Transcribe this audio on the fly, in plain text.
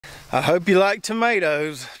I hope you like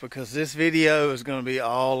tomatoes, because this video is going to be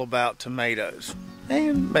all about tomatoes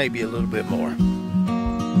and maybe a little bit more.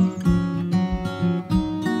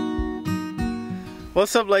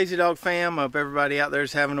 What's up, Lazy Dog fam? I hope everybody out there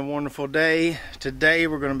is having a wonderful day. Today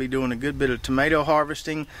we're going to be doing a good bit of tomato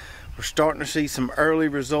harvesting. We're starting to see some early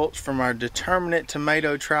results from our determinate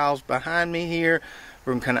tomato trials behind me here.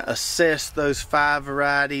 We're going to kind of assess those 5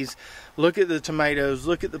 varieties, look at the tomatoes,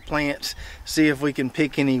 look at the plants, see if we can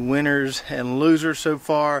pick any winners and losers so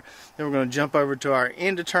far. Then we're going to jump over to our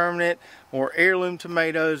indeterminate or heirloom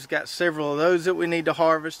tomatoes. Got several of those that we need to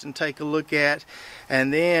harvest and take a look at.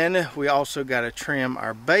 And then we also got to trim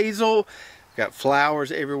our basil. Got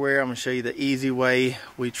flowers everywhere. I'm going to show you the easy way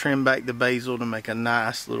we trim back the basil to make a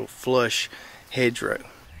nice little flush hedgerow.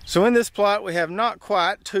 So in this plot we have not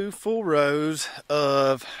quite 2 full rows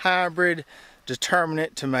of hybrid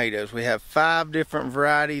determinate tomatoes. We have 5 different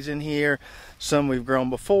varieties in here. Some we've grown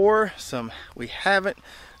before, some we haven't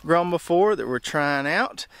grown before that we're trying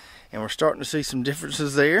out, and we're starting to see some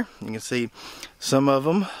differences there. You can see some of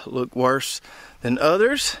them look worse than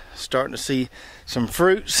others. Starting to see some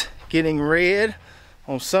fruits getting red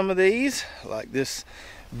on some of these, like this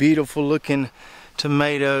beautiful looking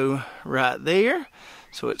tomato right there.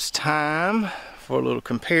 So it's time for a little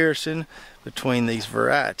comparison between these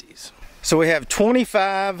varieties. So we have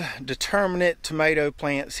 25 determinate tomato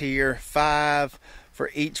plants here, 5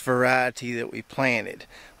 for each variety that we planted.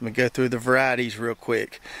 Let me go through the varieties real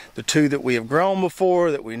quick. The 2 that we have grown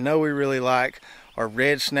before that we know we really like are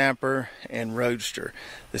Red Snapper and Roadster.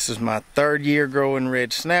 This is my 3rd year growing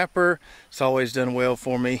Red Snapper. It's always done well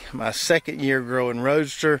for me. My 2nd year growing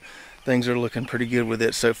Roadster. Things are looking pretty good with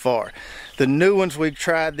it so far. The new ones we've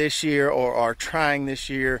tried this year or are trying this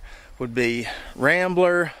year would be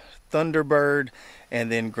Rambler, Thunderbird,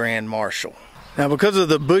 and then Grand Marshal. Now, because of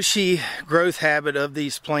the bushy growth habit of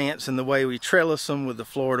these plants and the way we trellis them with the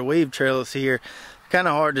Florida weave trellis here, kind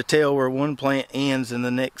of hard to tell where one plant ends and the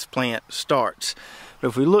next plant starts. But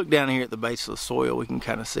if we look down here at the base of the soil, we can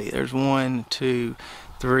kind of see there's 1, 2,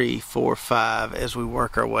 3, 4, 5 as we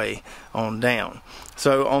work our way on down.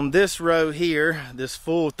 So on this row here, this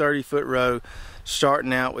full 30-foot row,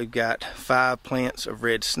 starting out we've got 5 plants of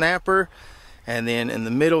Red Snapper, and then in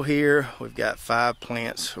the middle here we've got 5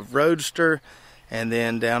 plants of Roadster, and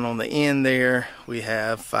then down on the end there we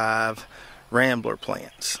have 5 Rambler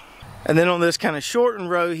plants. And then on this kind of shortened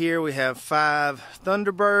row here we have 5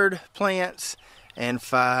 Thunderbird plants and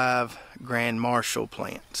 5 Grand Marshal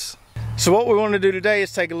plants. So what we want to do today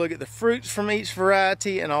is take a look at the fruits from each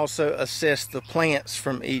variety and also assess the plants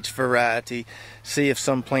from each variety. See if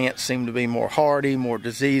some plants seem to be more hardy, more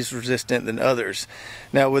disease resistant than others.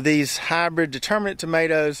 Now with these hybrid determinate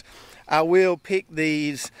tomatoes, I will pick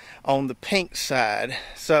these on the pink side,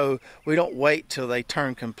 so we don't wait till they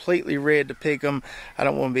turn completely red to pick them. I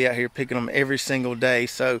don't want to be out here picking them every single day,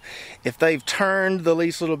 so if they've turned the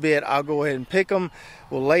least little bit, I'll go ahead and pick them.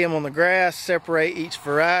 We'll lay them on the grass, separate each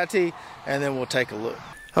variety, and then we'll take a look.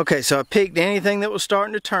 Okay, so I picked anything that was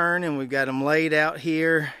starting to turn, and we've got them laid out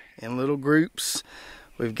here in little groups.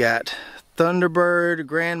 We've got Thunderbird,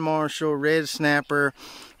 Grand Marshal, Red Snapper,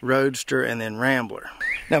 Roadster, and then Rambler.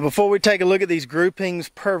 Now before we take a look at these groupings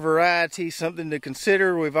per variety, something to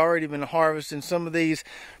consider. We've already been harvesting some of these.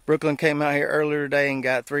 Brooklyn came out here earlier today and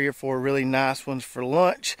got 3 or 4 really nice ones for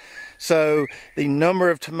lunch. So the number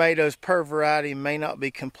of tomatoes per variety may not be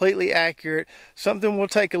completely accurate. Something we'll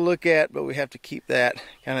take a look at, but we have to keep that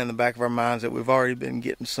kind of in the back of our minds that we've already been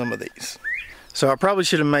getting some of these. So I probably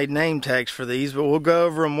should have made name tags for these, but we'll go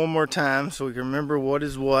over them one more time so we can remember what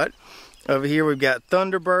is what. Over here we've got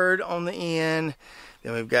Thunderbird on the end,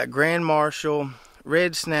 then we've got Grand Marshal,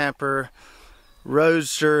 Red Snapper,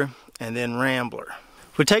 Roadster, and then Rambler.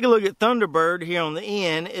 If we take a look at Thunderbird here on the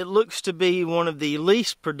end, it looks to be one of the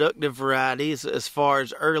least productive varieties as far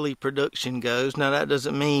as early production goes. Now that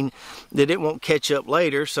doesn't mean that it won't catch up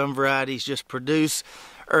later. Some varieties just produce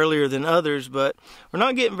earlier than others, but we're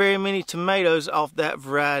not getting very many tomatoes off that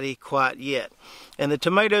variety quite yet. And the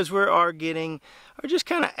tomatoes we are getting are just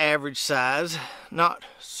kind of average size, not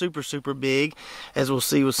super big, as we'll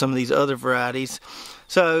see with some of these other varieties.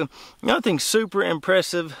 So nothing super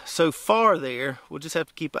impressive so far there. We'll just have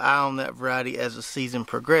to keep an eye on that variety as the season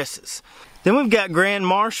progresses. Then we've got Grand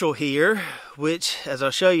Marshal here, which, as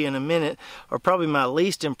I'll show you in a minute, are probably my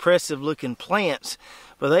least impressive looking plants.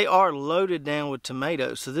 but they are loaded down with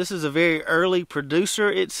tomatoes. So this is a very early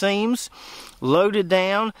producer, it seems. Loaded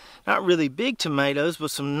down, not really big tomatoes,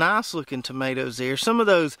 but some nice looking tomatoes there. Some of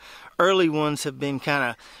those early ones have been kind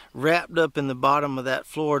of wrapped up in the bottom of that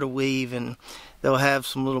Florida weave, and they'll have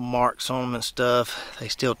some little marks on them and stuff. They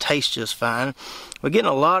still taste just fine. We're getting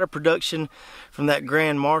a lot of production from that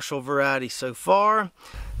Grand Marshal variety so far.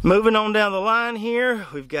 Moving on down the line here,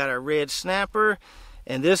 we've got our red snapper,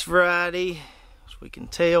 and this variety, we can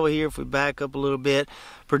tell here if we back up a little bit,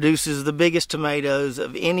 produces the biggest tomatoes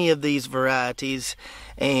of any of these varieties,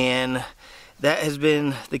 and that has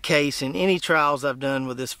been the case in any trials I've done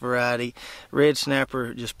with this variety. Red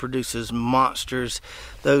snapper just produces monsters.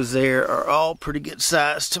 Those there are all pretty good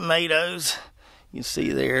sized tomatoes. You can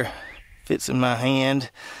see there, fits in my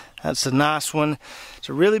hand. That's a nice one.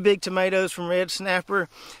 So really big tomatoes from red snapper.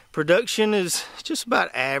 Production is just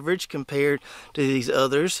about average compared to these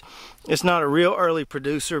others. It's not a real early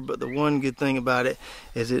producer, but the one good thing about it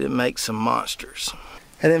is that it makes some monsters.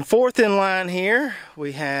 And then fourth in line here,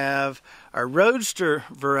 we have our Roadster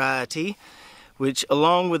variety, which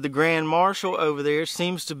along with the Grand Marshal over there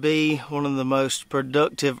seems to be one of the most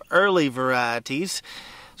productive early varieties.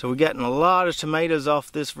 So we've gotten a lot of tomatoes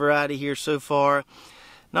off this variety here so far.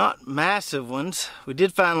 Not massive ones. We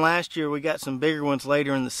did find last year we got some bigger ones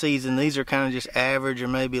later in the season. These are kind of just average or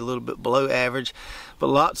maybe a little bit below average, but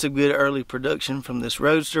lots of good early production from this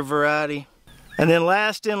Roadster variety. And then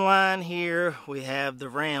last in line here we have the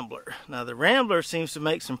Rambler. Now the Rambler seems to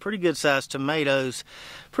make some pretty good sized tomatoes,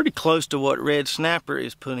 pretty close to what Red Snapper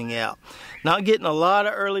is putting out. Not getting a lot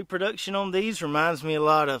of early production on these. Reminds me a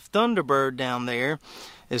lot of Thunderbird down there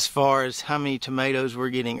as far as how many tomatoes we're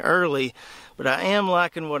getting early, but I am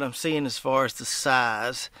liking what I'm seeing as far as the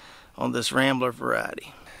size on this Rambler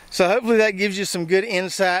variety. So hopefully that gives you some good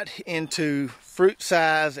insight into fruit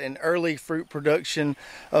size and early fruit production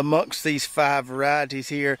amongst these 5 varieties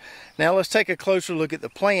here. Now let's take a closer look at the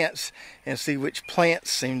plants and see which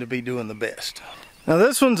plants seem to be doing the best. Now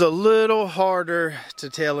this one's a little harder to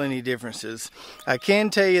tell any differences. I can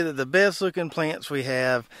tell you that the best looking plants we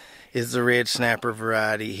have is the Red Snapper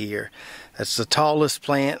variety here. That's the tallest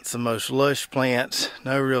plants, the most lush plants,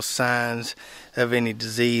 no real signs of any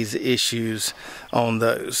disease issues on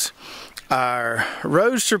those. Our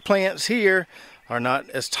Roadster plants here are not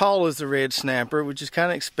as tall as the Red Snapper, which is kind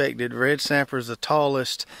of expected. Red Snapper is the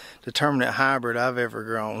tallest determinate hybrid I've ever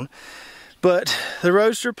grown. But the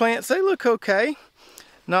Roadster plants, they look okay.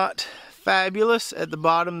 Not fabulous at the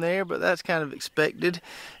bottom there, but that's kind of expected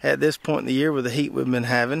at this point in the year with the heat we've been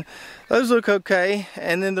having. Those look okay.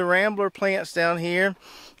 And then the Rambler plants down here,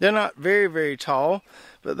 they're not very, very tall,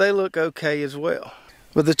 but they look okay as well.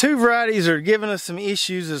 But the 2 varieties that are giving us some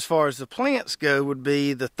issues as far as the plants go would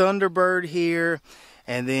be the Thunderbird here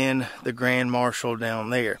and then the Grand Marshal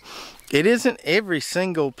down there. It isn't every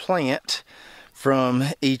single plant from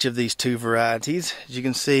each of these 2 varieties. As you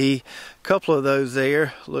can see, a couple of those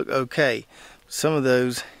there look okay. Some of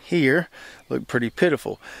those here look pretty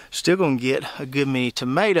pitiful. Still gonna get a good many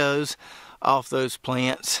tomatoes off those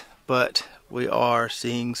plants, but we are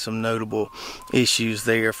seeing some notable issues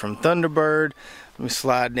there from Thunderbird. Let me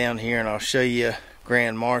slide down here and I'll show you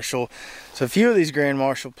Grand Marshal. So a few of these Grand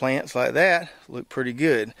Marshal plants like that look pretty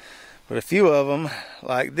good, but a few of them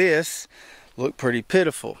like this look pretty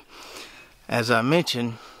pitiful. As I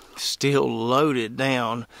mentioned, still loaded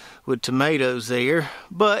down with tomatoes there,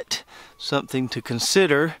 but something to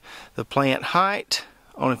consider, the plant height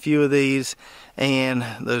on a few of these and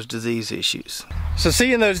those disease issues. So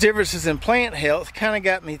seeing those differences in plant health kind of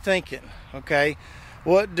got me thinking, okay,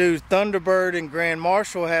 what do Thunderbird and Grand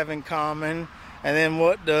Marshal have in common, and then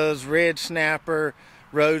what does Red Snapper,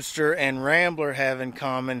 Roadster, and Rambler have in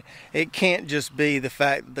common? It can't just be the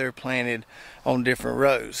fact that they're planted on different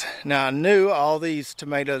rows. Now I knew all these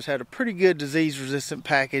tomatoes had a pretty good disease resistant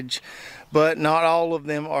package, but not all of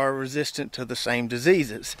them are resistant to the same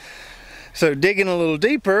diseases. So digging a little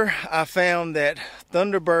deeper, I found that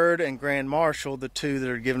Thunderbird and Grand Marshal, the 2 that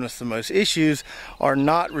are giving us the most issues, are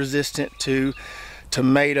not resistant to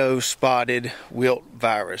tomato spotted wilt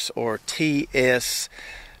virus, or TSWV,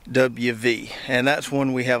 and that's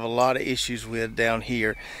one we have a lot of issues with down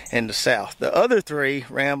here in the south. The other 3,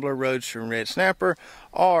 Rambler, Roadster, and Red Snapper,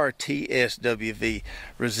 are TSWV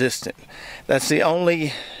resistant. That's the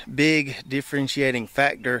only big differentiating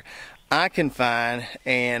factor I can find,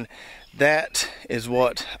 and that is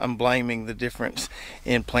what I'm blaming the difference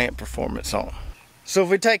in plant performance on. So if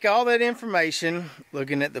we take all that information,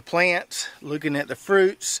 looking at the plants, looking at the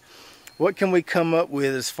fruits, what can we come up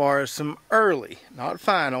with as far as some early, not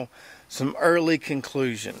final, some early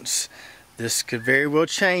conclusions? This could very well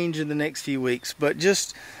change in the next few weeks, but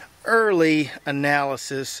just early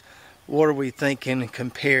analysis, what are we thinking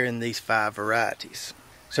comparing these 5 varieties?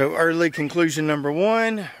 So early conclusion number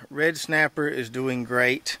 1, red snapper is doing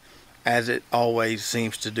great, as it always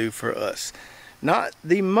seems to do for us. Not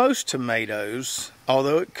the most tomatoes,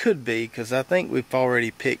 although it could be, because I think we've already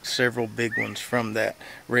picked several big ones from that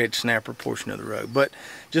red snapper portion of the row. But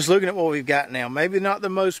just looking at what we've got now, maybe not the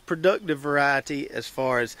most productive variety as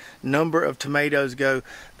far as number of tomatoes go,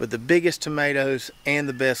 but the biggest tomatoes and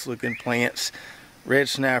the best looking plants, red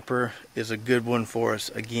snapper is a good one for us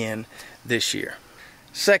again this year.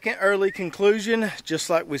 Second early conclusion, just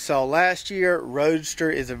like we saw last year, Roadster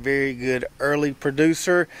is a very good early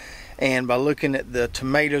producer. And by looking at the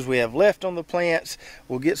tomatoes we have left on the plants,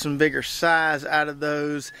 we'll get some bigger size out of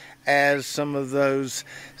those as some of those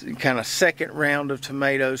kind of second round of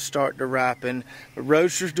tomatoes start to ripen. The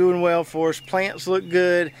Roadster's doing well for us, plants look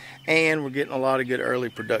good, and we're getting a lot of good early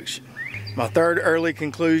production. My third early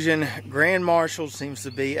conclusion, Grand Marshal seems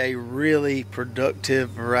to be a really productive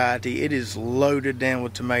variety. It is loaded down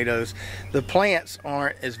with tomatoes. The plants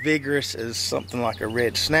aren't as vigorous as something like a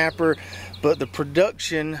red snapper, but the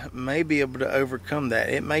production may be able to overcome that.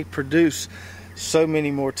 It may produce so many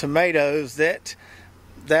more tomatoes that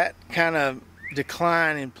kind of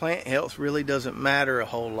decline in plant health really doesn't matter a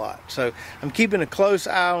whole lot. So I'm keeping a close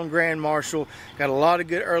eye on Grand Marshal. Got a lot of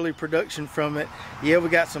good early production from it. Yeah, we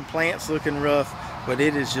got some plants looking rough, but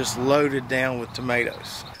it is just loaded down with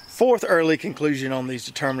tomatoes. Fourth early conclusion on these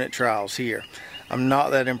determinate trials here. I'm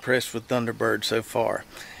not that impressed with Thunderbird so far.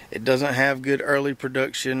 It doesn't have good early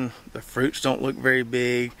production, the fruits don't look very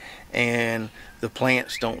big, and the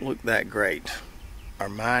plants don't look that great. Our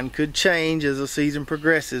mind could change as the season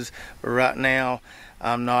progresses, but right now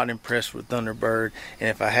I'm not impressed with Thunderbird, and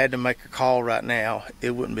if I had to make a call right now,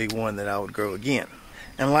 it wouldn't be one that I would grow again.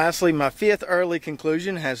 And lastly, my fifth early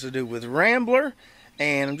conclusion has to do with Rambler,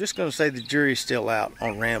 and I'm just going to say the jury's still out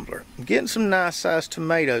on Rambler. I'm getting some nice sized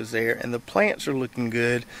tomatoes there, and the plants are looking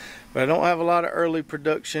good, but I don't have a lot of early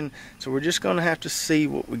production, so we're just going to have to see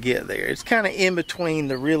what we get there. It's kind of in between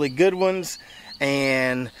the really good ones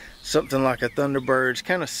and something like a Thunderbird. It's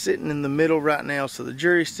kind of sitting in the middle right now, so the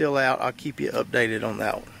jury's still out. I'll keep you updated on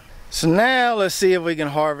that one. So now let's see if we can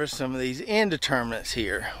harvest some of these indeterminates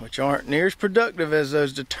here, which aren't near as productive as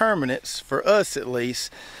those determinates, for us at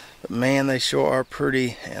least. But man, they sure are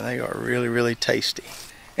pretty, and they are really, really tasty.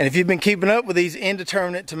 And if you've been keeping up with these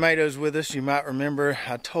indeterminate tomatoes with us, you might remember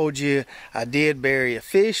I told you I did bury a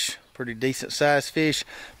fish, pretty decent sized fish,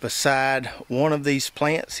 beside one of these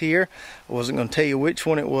plants here. I wasn't going to tell you which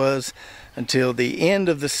one it was until the end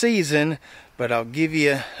of the season, but I'll give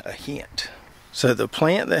you a hint. So the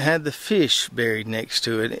plant that had the fish buried next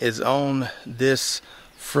to it is on this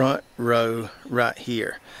front row right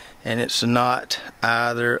here, and it's not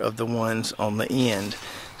either of the ones on the end.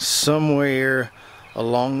 Somewhere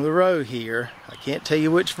along the row here, I can't tell you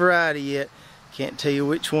which variety yet, can't tell you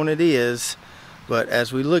which one it is, but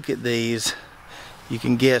as we look at these, you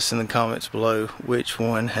can guess in the comments below which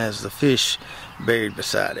one has the fish buried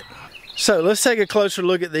beside it. So let's take a closer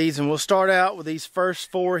look at these, and we'll start out with these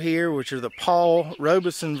first 4 here, which are the Paul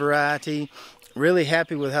Robeson variety. Really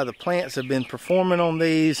happy with how the plants have been performing on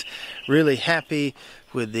these. Really happy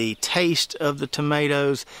with the taste of the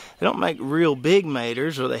tomatoes. They don't make real big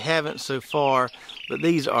maters, or they haven't so far, but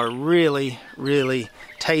these are really, really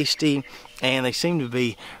tasty, and they seem to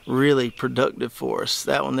be really productive for us.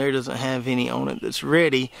 That one there doesn't have any on it that's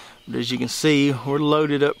ready, but as you can see, we're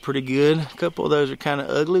loaded up pretty good. A couple of those are kind of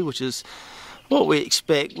ugly, which is what we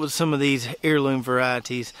expect with some of these heirloom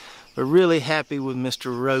varieties, but really happy with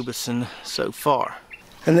Mr. Robeson so far.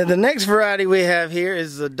 And then the next variety we have here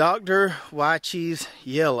is the Dr. Wyche's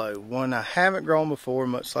Yellow, one I haven't grown before,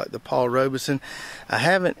 much like the Paul Robeson. I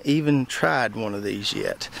haven't even tried one of these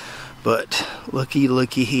yet, but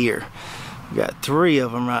looky here. We've got 3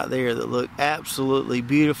 of them right there that look absolutely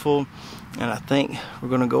beautiful, and I think we're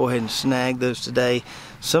going to go ahead and snag those today.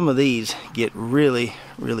 Some of these get really,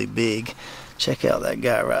 really big. Check out that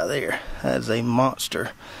guy right there. That is a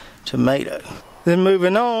monster tomato. Then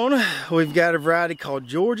moving on, we've got a variety called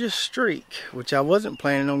Georgia Streak, which I wasn't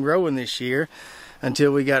planning on growing this year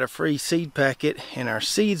until we got a free seed packet and our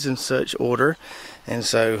seeds and such order, and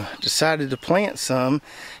so decided to plant some.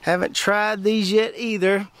 Haven't tried these yet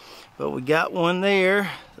either, but we got one there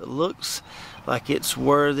that looks like it's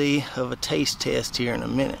worthy of a taste test here in a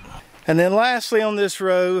minute. And then lastly on this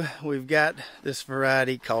row, we've got this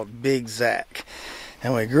variety called Big Zack.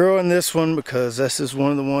 And we're growing this one because this is one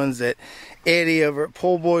of the ones that Eddie over at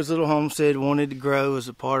Poor Boy's Little Homestead wanted to grow as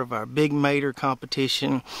a part of our Big Mater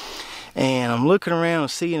competition. And I'm looking around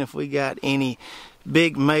and seeing if we got any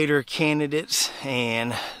big mater candidates,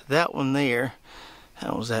 and that one there,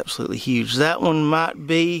 that was absolutely huge. That one might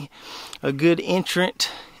be a good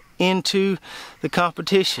entrant into the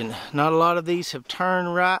competition. Not a lot of these have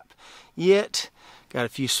turned ripe yet. Got a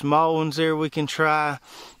few small ones there we can try,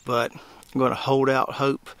 but I'm going to hold out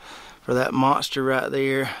hope for that monster right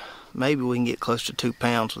there. Maybe we can get close to 2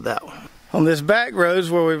 pounds with that one. On this back rows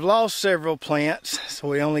where we've lost several plants, so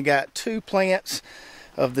we only got 2 plants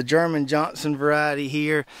of the German Johnson variety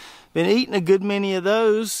here. Been eating a good many of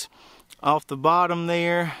those off the bottom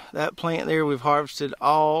there. That plant there, we've harvested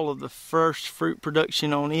all of the first fruit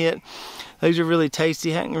production on it. Those are really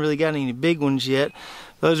tasty. Haven't really got any big ones yet.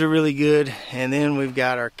 Those are really good. And then we've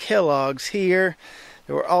got our Kellogg's here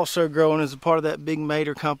that we're also growing as a part of that big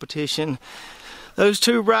mater competition. Those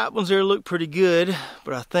 2 ripe ones there look pretty good,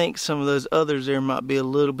 but I think some of those others there might be a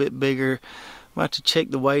little bit bigger. Might have to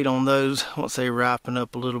check the weight on those once they ripen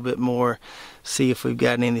up a little bit more, see if we've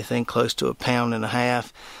got anything close to 1.5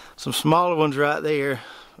 pounds. Some smaller ones right there,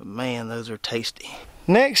 but man, those are tasty.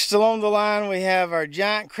 Next along the line, we have our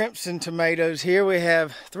giant crimson tomatoes. Here we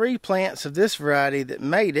have 3 plants of this variety that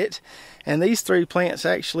made it, and these 3 plants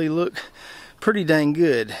actually look pretty dang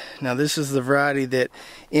good. Now this is the variety that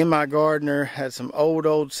my gardener had some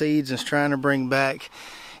old seeds and is trying to bring back,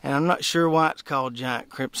 and I'm not sure why it's called giant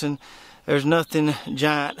crimson. There's nothing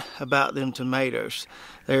giant about them tomatoes.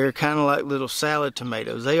 They're kind of like little salad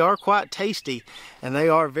tomatoes. They are quite tasty and they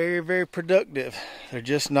are very, very productive. They're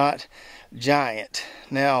just not giant.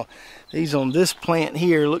 Now these on this plant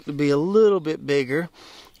here look to be a little bit bigger.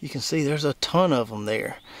 You can see there's a ton of them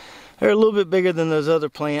there. They're a little bit bigger than those other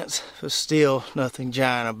plants, but still nothing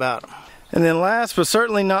giant about them. And then last but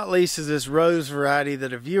certainly not least is this rose variety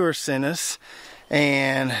that a viewer sent us.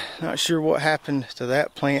 And not sure what happened to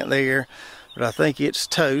that plant there, but I think it's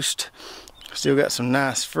toast. Still got some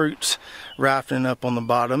nice fruits ripening up on the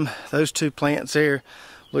bottom. Those 2 plants there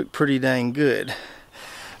look pretty dang good.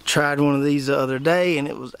 Tried one of these the other day and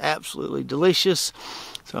it was absolutely delicious.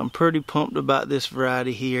 So I'm pretty pumped about this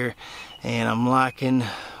variety here, and I'm liking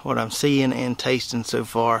what I'm seeing and tasting so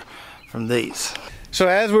far from these. So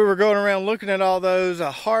as we were going around looking at all those,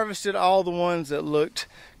 I harvested all the ones that looked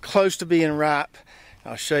close to being ripe.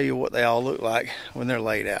 I'll show you what they all look like when they're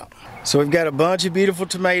laid out. So we've got a bunch of beautiful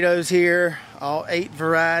tomatoes here, all 8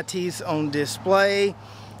 varieties on display.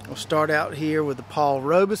 We'll start out here with the Paul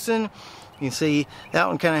Robeson. You can see that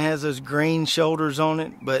one kind of has those green shoulders on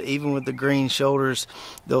it, but even with the green shoulders,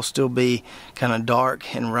 they'll still be kind of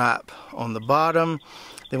dark and ripe on the bottom.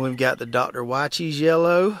 Then we've got the Dr. Wyche's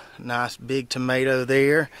yellow, nice big tomato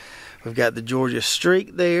there. We've got the Georgia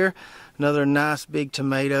Streak there, another nice big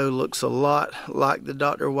tomato, looks a lot like the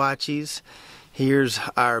Dr. Wyche's. Here's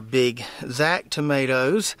our big Zach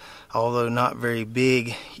tomatoes, although not very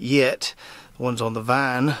big yet. The ones on the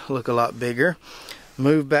vine look a lot bigger.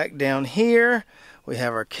 Move back down here, we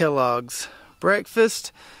have our Kellogg's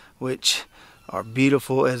Breakfast, which are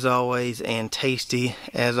beautiful as always and tasty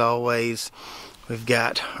as always. We've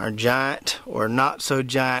got our giant or not so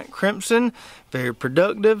giant crimson, very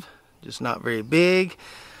productive, just not very big.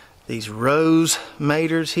 These rose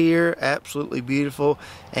maters here, absolutely beautiful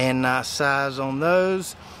and nice size on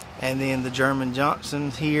those. And then the German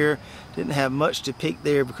Johnsons here, didn't have much to pick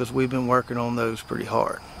there because we've been working on those pretty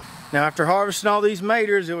hard. Now after harvesting all these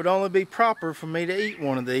maters, it would only be proper for me to eat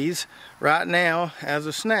one of these right now as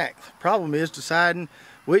a snack. The problem is deciding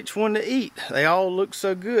which one to eat. They all look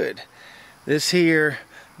so good. This here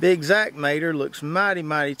big Zach mater looks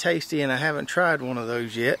mighty tasty, and I haven't tried one of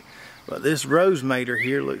those yet. But this rose mater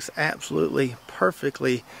here looks absolutely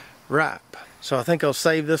perfectly ripe. So I think I'll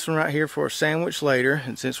save this one right here for a sandwich later,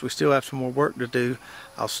 and since we still have some more work to do,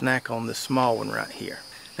 I'll snack on this small one right here.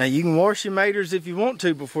 Now you can wash your maters if you want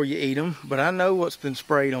to before you eat them, but I know what's been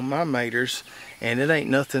sprayed on my maters, and it ain't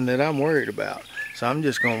nothing that I'm worried about. So I'm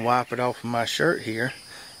just going to wipe it off of my shirt here,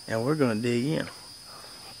 and we're going to dig in.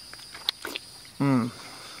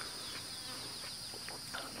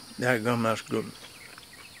 That gum, that's good.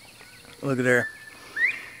 Look at there.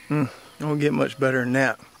 Don't get much better than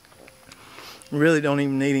that. Really don't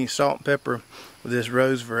even need any salt and pepper with this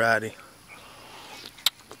rose variety.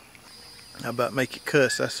 How about make it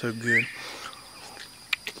cuss? That's so good.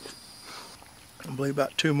 I believe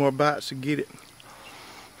about 2 more bites to get it.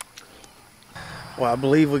 Well, I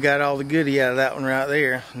believe we got all the goodie out of that one right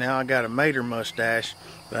there. Now I got a mater mustache.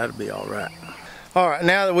 That'll be all right. All right,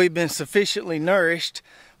 now that we've been sufficiently nourished,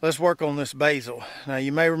 let's work on this basil. Now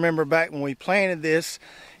you may remember back when we planted this,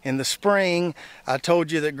 in the spring, I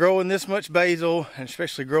told you that growing this much basil, and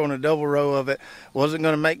especially growing a double row of it, wasn't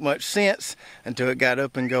going to make much sense until it got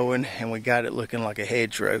up and going and we got it looking like a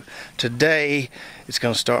hedgerow. Today, it's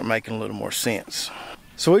going to start making a little more sense.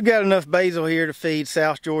 So we've got enough basil here to feed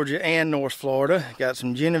South Georgia and North Florida. Got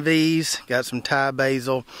some Genovese, got some Thai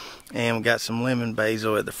basil, and we got some lemon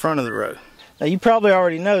basil at the front of the row. Now you probably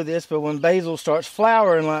already know this, but when basil starts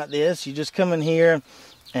flowering like this, you just come in here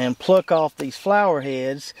and pluck off these flower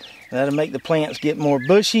heads. That'll make the plants get more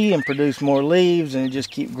bushy and produce more leaves, and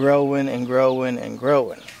just keep growing and growing and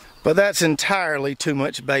growing. But that's entirely too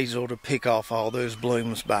much basil to pick off all those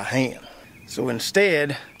blooms by hand. So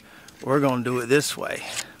instead, we're going to do it this way.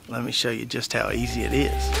 Let me show you just how easy it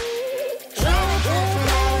is.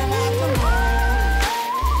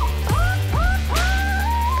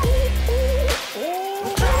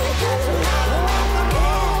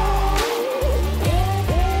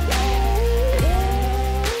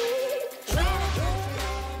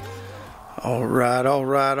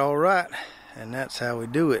 All right. And that's how we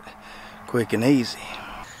do it. Quick and easy.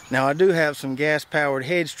 Now I do have some gas-powered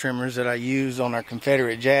hedge trimmers that I use on our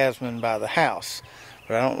Confederate jasmine by the house,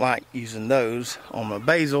 but I don't like using those on my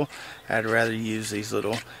basil. I'd rather use these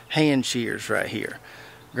little hand shears right here.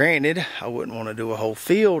 Granted, I wouldn't want to do a whole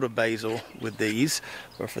field of basil with these,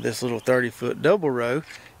 but for this little 30-foot double row,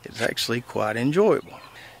 it's actually quite enjoyable.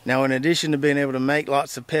 Now, in addition to being able to make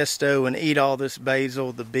lots of pesto and eat all this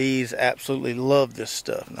basil, the bees absolutely love this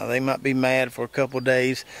stuff. Now, they might be mad for a couple of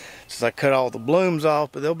days since I cut all the blooms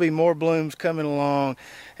off, but there'll be more blooms coming along,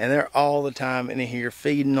 and they're all the time in here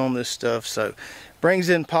feeding on this stuff. So, brings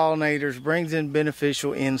in pollinators, brings in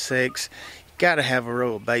beneficial insects. You gotta have a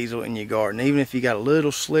row of basil in your garden. Even if you got a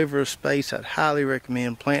little sliver of space, I'd highly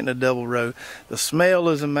recommend planting a double row. The smell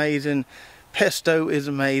is amazing. Pesto is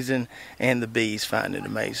amazing, and the bees find it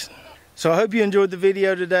amazing. So I hope you enjoyed the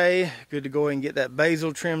video today. Good to go ahead and get that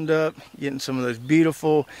basil trimmed up, getting some of those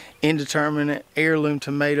beautiful indeterminate heirloom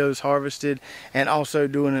tomatoes harvested, and also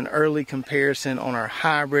doing an early comparison on our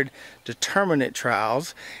hybrid determinate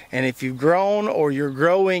trials. And if you've grown or you're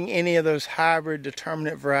growing any of those hybrid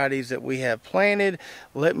determinate varieties that we have planted,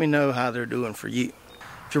 let me know how they're doing for you.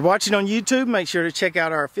 If you're watching on YouTube, make sure to check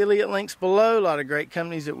out our affiliate links below. A lot of great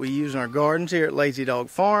companies that we use in our gardens here at Lazy Dog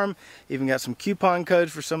Farm. Even got some coupon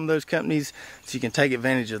codes for some of those companies so you can take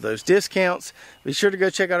advantage of those discounts. Be sure to go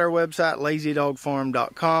check out our website,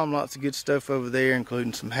 lazydogfarm.com. Lots of good stuff over there,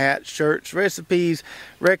 including some hats, shirts, recipes,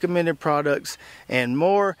 recommended products, and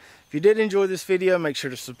more. If you did enjoy this video, make sure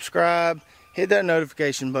to subscribe, hit that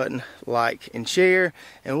notification button, like, and share,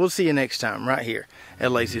 and we'll see you next time right here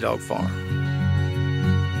at Lazy Dog Farm.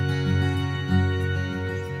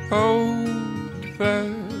 Oh,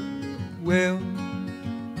 farewell,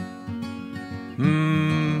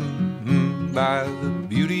 by the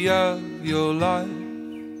beauty of your life.